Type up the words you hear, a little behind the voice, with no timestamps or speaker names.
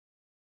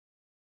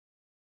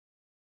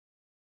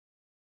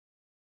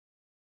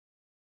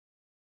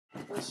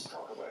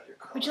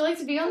Would you like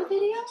to be on the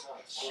video?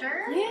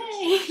 Sure.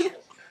 Yay!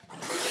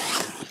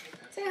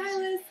 Say hi,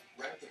 Liz.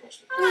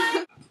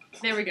 Hi.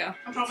 There we go.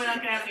 I'm probably not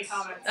gonna have any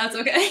comments. That's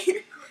okay.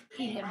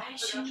 Hey, him.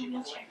 She in a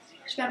wheelchair.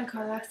 She got in a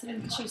car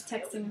accident because she was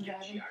texting and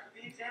driving.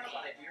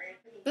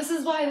 This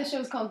is why the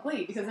show's called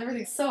Glee, because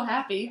everything's so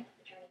happy.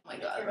 Oh my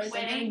god, right?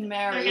 They're getting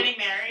married. They're getting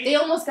married? They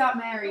almost got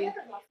married.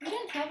 We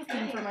didn't have a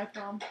thing for my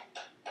prom.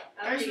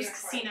 Ours was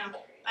casino.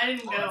 I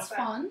didn't go. It's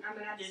fun. I'm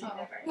gonna have to see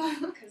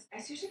that because I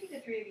seriously think the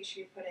three of you should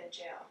be put in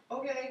jail.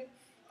 Okay.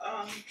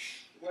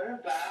 What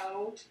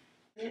about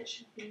it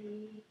should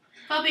be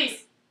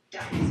Puppies.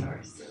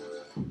 dinosaurs.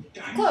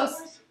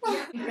 Close.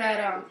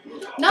 That,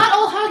 not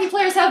all hockey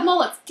players have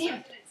mullets. Damn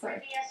it.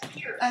 Sorry.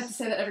 I have to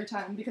say that every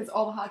time because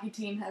all the hockey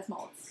team has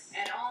mullets.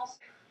 And also,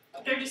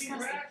 They're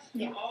disgusting.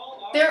 Yeah.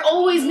 They're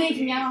always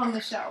making out on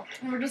the show.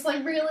 And we're just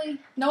like, really?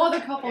 No other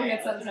couple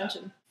gets that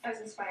attention. I was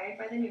inspired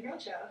by the New Girl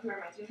Joe, who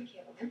reminds me of a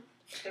Cableman.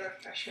 The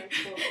refreshments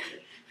will be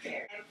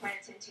there. I have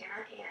appointed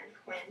Santana and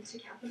Quinn to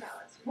count the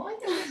ballots. What?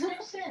 That makes no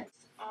sense.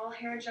 All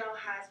hair gel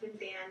has been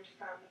banned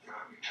from the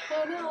prom.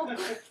 Oh no.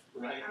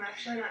 I'm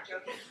actually not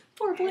joking.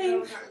 Poor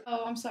Blaine.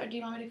 Oh, I'm sorry. Do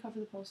you want me to cover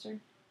the poster?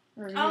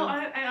 Or Oh,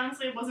 I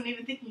honestly wasn't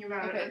even thinking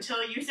about it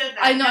until you said that.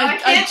 I know, Now I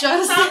can't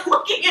just stop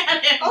looking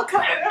at him. I'll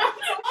cover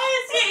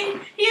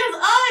it. He has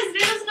eyes and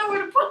he doesn't know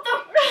where to put them.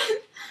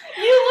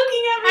 You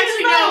looking at me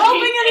Actually, is not no,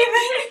 helping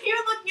anything. You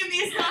looking at me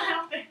is not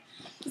helping.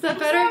 Is that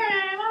better? I'm sorry,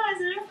 I have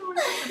eyes and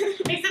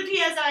everywhere. Except he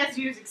has eyes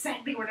to use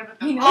exactly where to put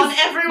them. He knows, On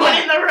everyone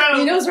in the room.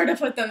 He knows where to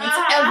put them.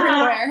 It's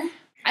everywhere.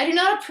 I do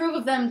not approve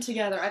of them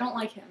together. I don't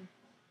like him.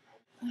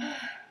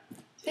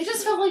 They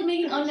just felt like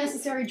making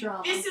unnecessary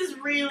drama. This is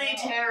really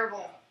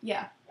terrible.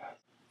 Yeah.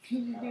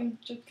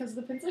 Just because of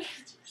the pincers?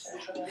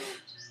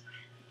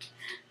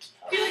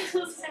 Felix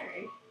was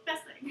sorry.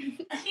 Best thing.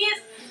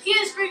 He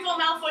has Draco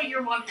Malfoy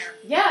year one hair.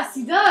 Yes,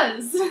 he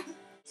does.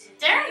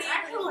 Darren's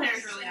actual hair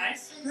is really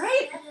nice.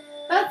 Right?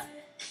 That's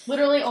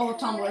literally all of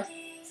Tumblr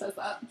says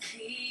that.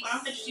 Why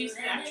don't they just use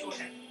the actual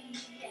hair?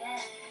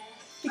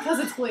 Because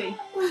it's Glee.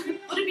 Would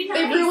it be nice?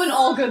 They ruin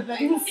all good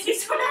things. It'd be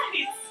so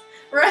nice.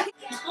 Right?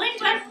 Is Blaine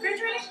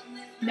graduating?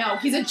 No,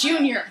 he's a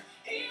junior.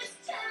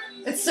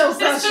 It's so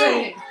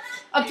frustrating.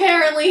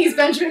 Apparently he's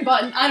Benjamin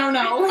Button. I don't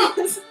know.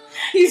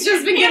 He's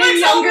just been getting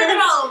younger.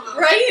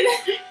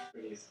 Right?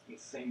 He's the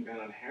same gun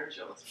on hair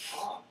gel. It's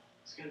prom.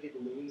 There's gonna be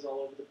balloons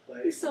all over the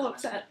place. He's so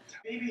upset.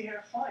 Baby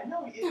hair, fine.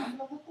 No, I'm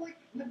gonna look like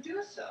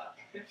Medusa.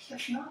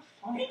 That's not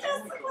fun. He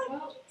does look like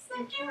well, do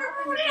you remember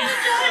when he had a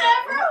giant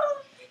afro?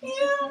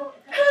 Yeah,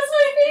 that's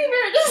my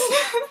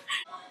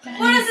favorite.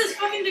 What is this,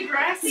 fucking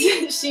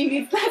Degrassi? She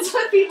needs. That's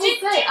what people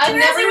say. I've Degrassi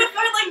never. with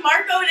like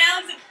Marco and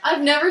Alex.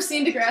 I've never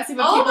seen Degrassi,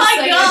 but Oh people my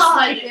say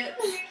God. it's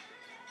like it.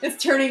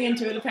 It's turning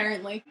into it,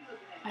 apparently.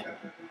 I don't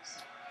know.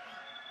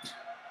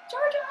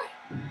 Jar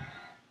Jar.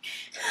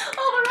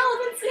 All the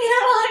relevancy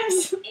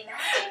headlines.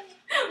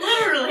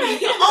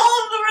 Literally,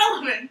 all of the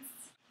relevance.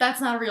 That's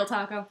not a real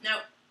taco.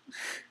 Nope.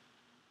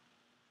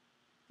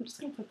 I'm just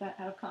gonna put that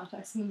out of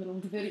context in the middle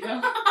of the video.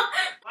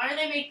 Why are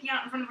they making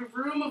out in front of a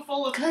room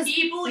full of 'Cause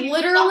people? You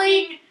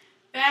literally fucking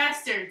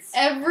bastards.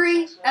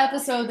 Every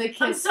episode they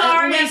kiss I'm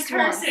sorry, at I'm least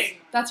once. cursing.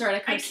 That's right, I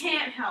I cursed.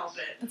 can't help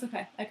it. It's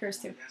okay, I curse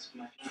too.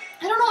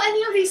 I don't know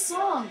any of these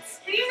songs.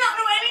 Do you not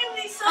know any of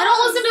these songs? I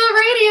don't listen to the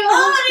radio.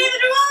 Oh, neither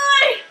do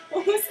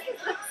I! Who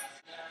sings this?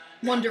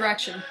 One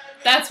Direction.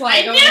 That's why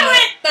I don't knew know.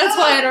 it! That's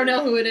why I don't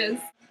know who it is.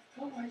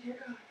 oh my dear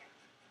God.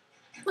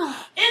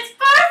 It's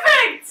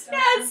perfect!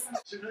 Yes!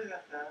 Is it really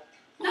that bad?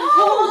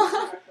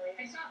 No!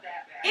 It's not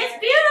that bad. It's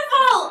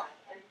beautiful!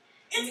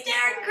 It's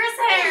Darren Chris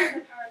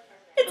hair!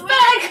 It's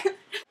back!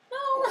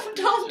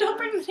 No, don't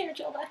bring the hair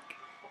gel back.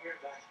 I'll be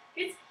right back.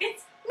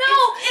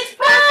 It's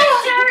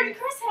perfect Darren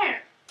Chris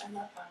hair! I'm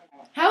not fine.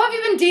 How have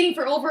you been dating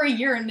for over a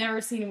year and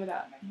never seen him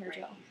without hair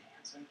gel?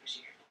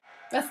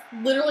 That's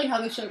literally how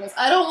this show goes.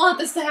 I don't want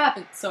this to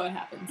happen, so it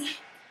happens.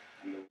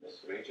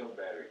 Rachel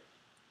Battery.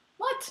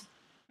 What?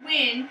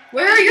 Win.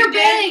 Where are your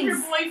dating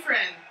bangs? Her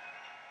boyfriend.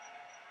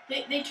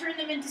 They turn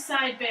them into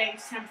side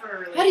bangs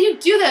temporarily. How do you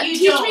do that? You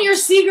Teach don't. me your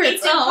secrets.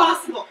 It's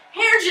impossible.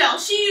 Hair gel.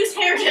 She used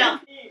hair gel.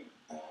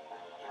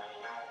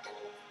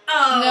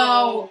 Oh.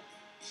 No.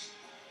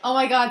 Oh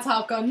my God,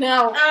 Top Gun.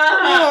 No.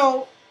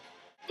 Oh.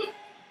 No.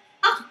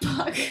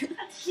 Fuck.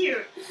 That's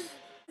cute.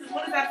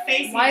 What is that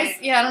face? Why he is,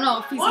 made? yeah, I don't know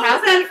if he's What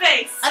happy. was that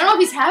face? I don't know if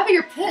he's happy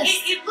or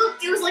pissed.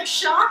 It was like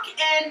shock,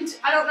 and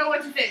I don't know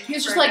what to think. He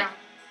was just right like-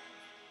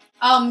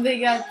 now. They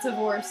got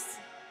divorced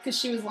because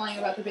she was lying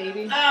about the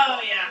baby. Oh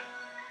yeah.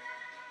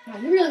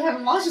 God, you really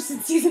haven't watched it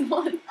since season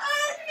 1.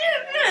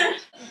 Yeah.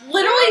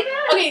 Literally,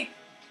 okay,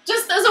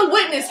 just as a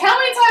witness, how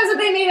many times have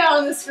they made out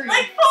on the screen?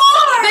 Like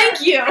 4.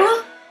 Thank you.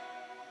 And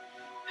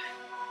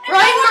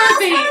Ryan no one else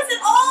Murphy. has it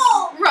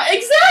all. Right,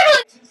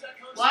 exactly.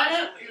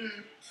 What?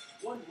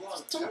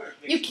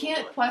 You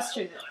can't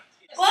question it.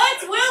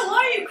 What? Will?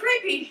 Why are you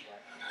creepy?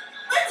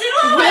 Let's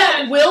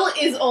do it. Will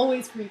is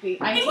always creepy.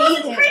 I He hate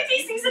wasn't him.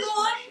 creepy season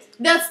 1.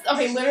 That's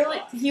okay. Literally,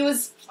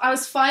 I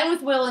was fine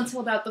with Will until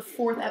about the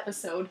 4th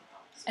episode,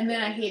 and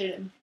then I hated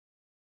him.